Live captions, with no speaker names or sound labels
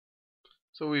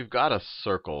So we've got a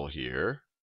circle here.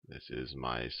 This is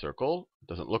my circle. It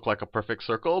doesn't look like a perfect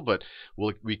circle, but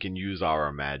we can use our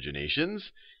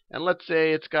imaginations. And let's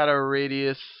say it's got a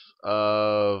radius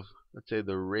of, let's say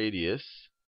the radius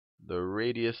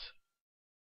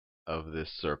of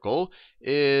this circle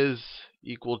is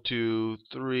equal to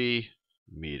 3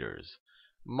 meters.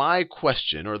 My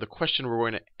question, or the question we're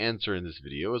going to answer in this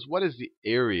video, is what is the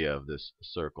area of this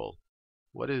circle?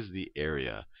 What is the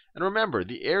area? And remember,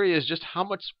 the area is just how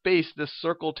much space this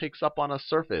circle takes up on a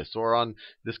surface, or on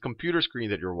this computer screen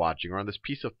that you're watching, or on this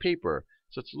piece of paper.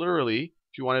 So it's literally,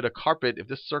 if you wanted a carpet, if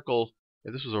this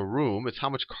was a room, it's how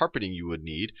much carpeting you would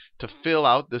need to fill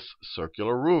out this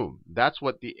circular room. That's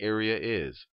what the area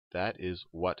is. That is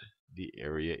what the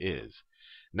area is.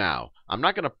 Now, I'm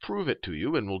not going to prove it to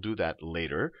you, and we'll do that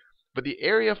later. But the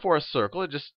area for a circle,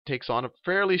 it just takes on a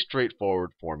fairly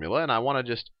straightforward formula, and I want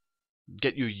to just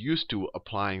get you used to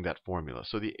applying that formula.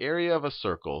 So the area of a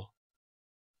circle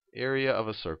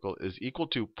is equal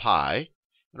to pi.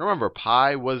 And remember,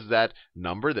 pi was that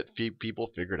number that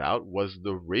people figured out was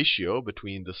the ratio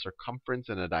between the circumference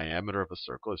and the diameter of a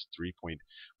circle. It's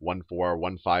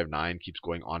 3.14159, keeps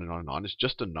going on and on and on. It's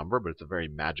just a number, but it's a very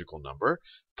magical number.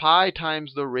 Pi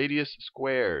times the radius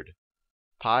squared.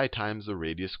 Pi times the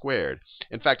radius squared.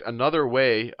 In fact, another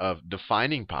way of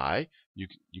defining pi, you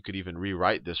could even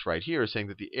rewrite this right here, saying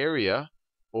that the area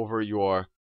over your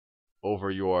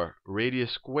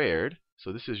radius squared.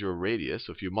 So this is your radius.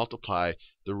 So if you multiply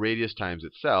the radius times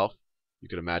itself, you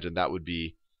could imagine that would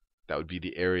be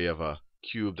the area of a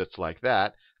cube that's like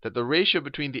that. That the ratio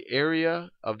between the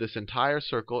area of this entire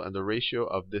circle and the ratio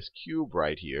of this cube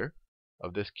right here,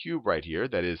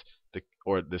 that is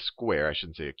the square, I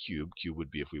shouldn't say a cube. Cube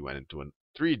would be if we went into a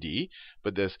 3D,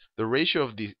 but the ratio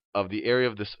of the area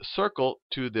of this circle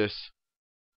to this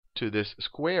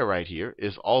square right here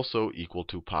is also equal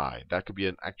to pi. That could be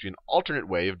actually an alternate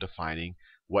way of defining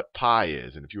what pi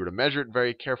is. And if you were to measure it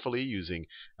very carefully using,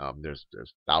 there's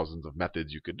thousands of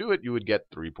methods you could do it, you would get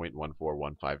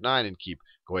 3.14159 and keep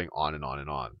going on and on and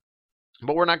on.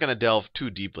 But we're not going to delve too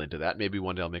deeply into that. Maybe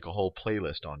one day I'll make a whole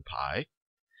playlist on pi.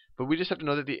 But we just have to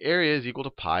know that the area is equal to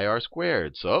pi r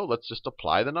squared. So let's just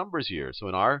apply the numbers here. So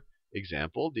in our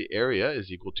example, the area is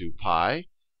equal to pi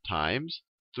times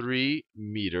 3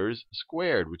 meters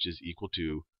squared, which is equal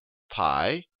to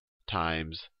pi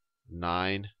times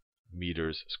 9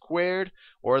 meters squared.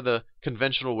 Or the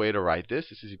conventional way to write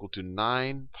this is equal to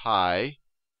 9 pi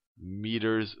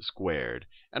meters squared.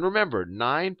 And remember,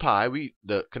 9 pi,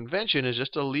 the convention is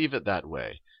just to leave it that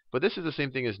way. But this is the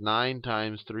same thing as 9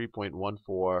 times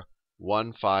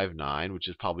 3.14159, which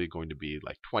is probably going to be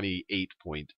like 28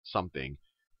 point something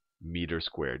meters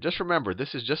squared. Just remember,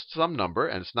 this is just some number,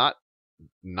 and it's not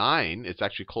 9. It's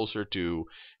actually closer to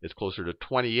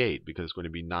 28, because it's going to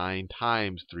be 9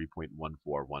 times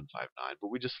 3.14159. But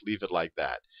we just leave it like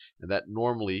that. And that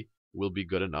normally will be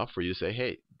good enough for you to say,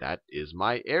 hey, that is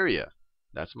my area.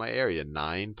 That's my area,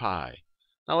 9 pi.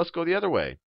 Now let's go the other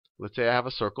way. Let's say I have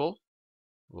a circle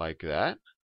like that.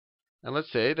 And let's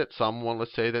say that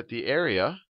the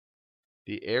area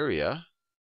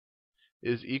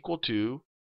is equal to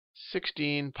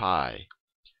 16 pi.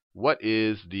 What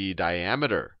is the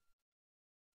diameter?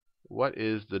 What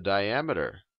is the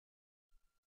diameter?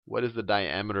 What is the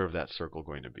diameter of that circle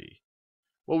going to be?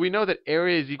 Well, we know that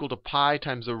area is equal to pi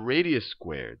times the radius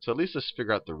squared. So at least let's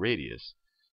figure out the radius.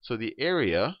 So the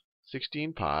area,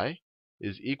 16 pi,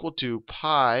 is equal to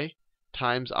pi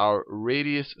times our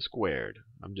radius squared.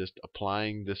 I'm just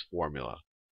applying this formula.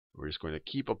 We're just going to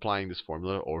keep applying this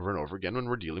formula over and over again when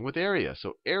we're dealing with area.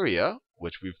 So area,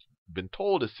 which we've been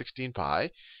told is 16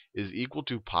 pi, is equal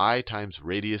to pi times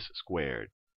radius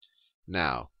squared.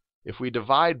 Now, if we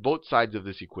divide both sides of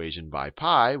this equation by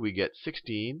pi, we get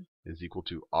 16 is equal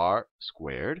to r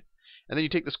squared. And then you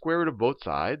take the square root of both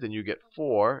sides, and you get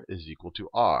 4 is equal to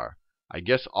r. I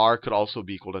guess r could also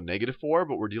be equal to -4,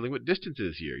 but we're dealing with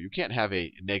distances here. You can't have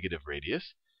a negative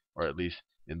radius, or at least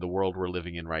in the world we're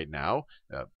living in right now.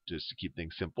 Just to keep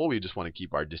things simple, we just want to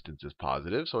keep our distances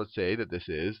positive. So let's say that this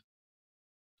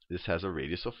has a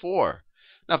radius of 4.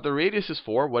 Now, if the radius is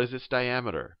 4, what is its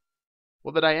diameter?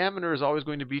 Well, the diameter is always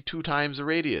going to be 2 times the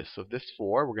radius. So if this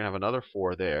 4, we're going to have another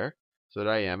 4 there. So the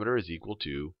diameter is equal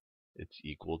to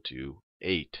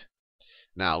 8.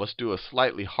 Now, let's do a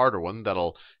slightly harder one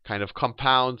that'll kind of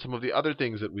compound some of the other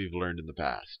things that we've learned in the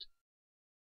past.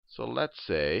 So let's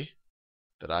say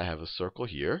that I have a circle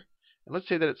here, and let's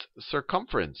say that its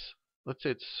circumference. Let's say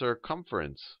its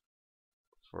circumference.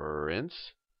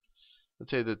 Let's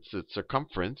say that its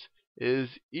circumference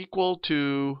is equal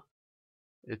to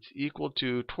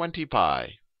 20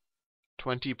 pi.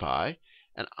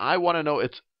 and I want to know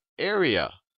its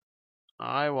area.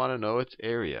 I want to know its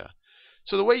area.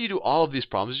 So the way you do all of these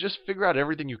problems is just figure out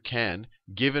everything you can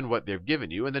given what they've given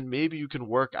you, and then maybe you can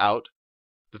work out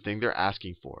the thing they're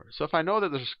asking for. So if I know that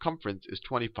the circumference is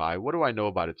 20 pi, what do I know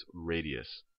about its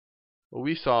radius? Well,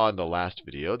 we saw in the last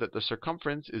video that the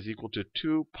circumference is equal to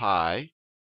 2 pi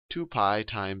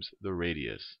times the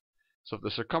radius. So if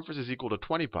the circumference is equal to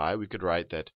 20 pi, we could write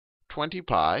that 20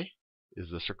 pi is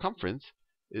the circumference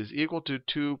is equal to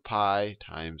 2 pi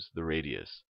times the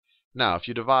radius. Now, if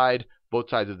you divide both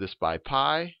sides of this by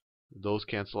pi, those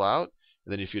cancel out.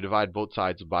 And then if you divide both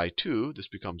sides by 2, this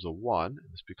becomes a 1,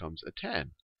 and this becomes a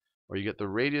 10. Or you get the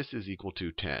radius is equal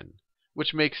to 10,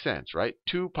 which makes sense, right?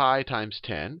 2 pi times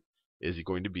 10 is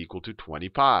going to be equal to 20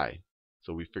 pi.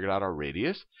 So we figured out our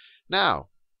radius. Now,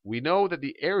 we know that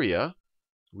the area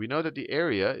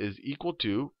is equal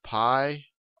to pi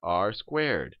r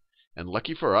squared. And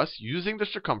lucky for us, using the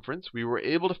circumference, we were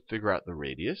able to figure out the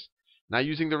radius. Now,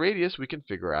 using the radius, we can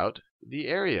figure out the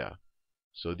area.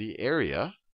 So the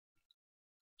area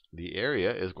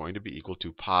is going to be equal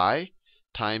to pi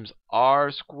times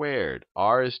r squared.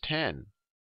 R is 10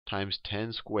 times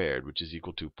 10 squared, which is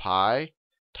equal to pi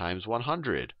times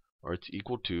 100, or it's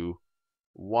equal to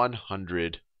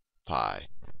 100 pi,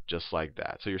 just like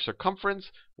that. So your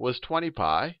circumference was 20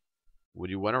 pi when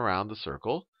you went around the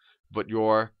circle, but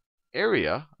your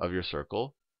area of your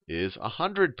circle is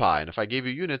 100 pi. And if I gave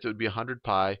you units, it would be 100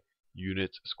 pi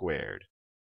units squared.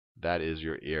 That is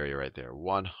your area right there,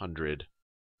 100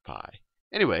 pi.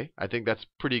 Anyway, I think that's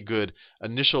pretty good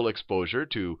initial exposure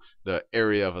to the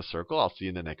area of a circle. I'll see you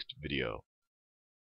in the next video.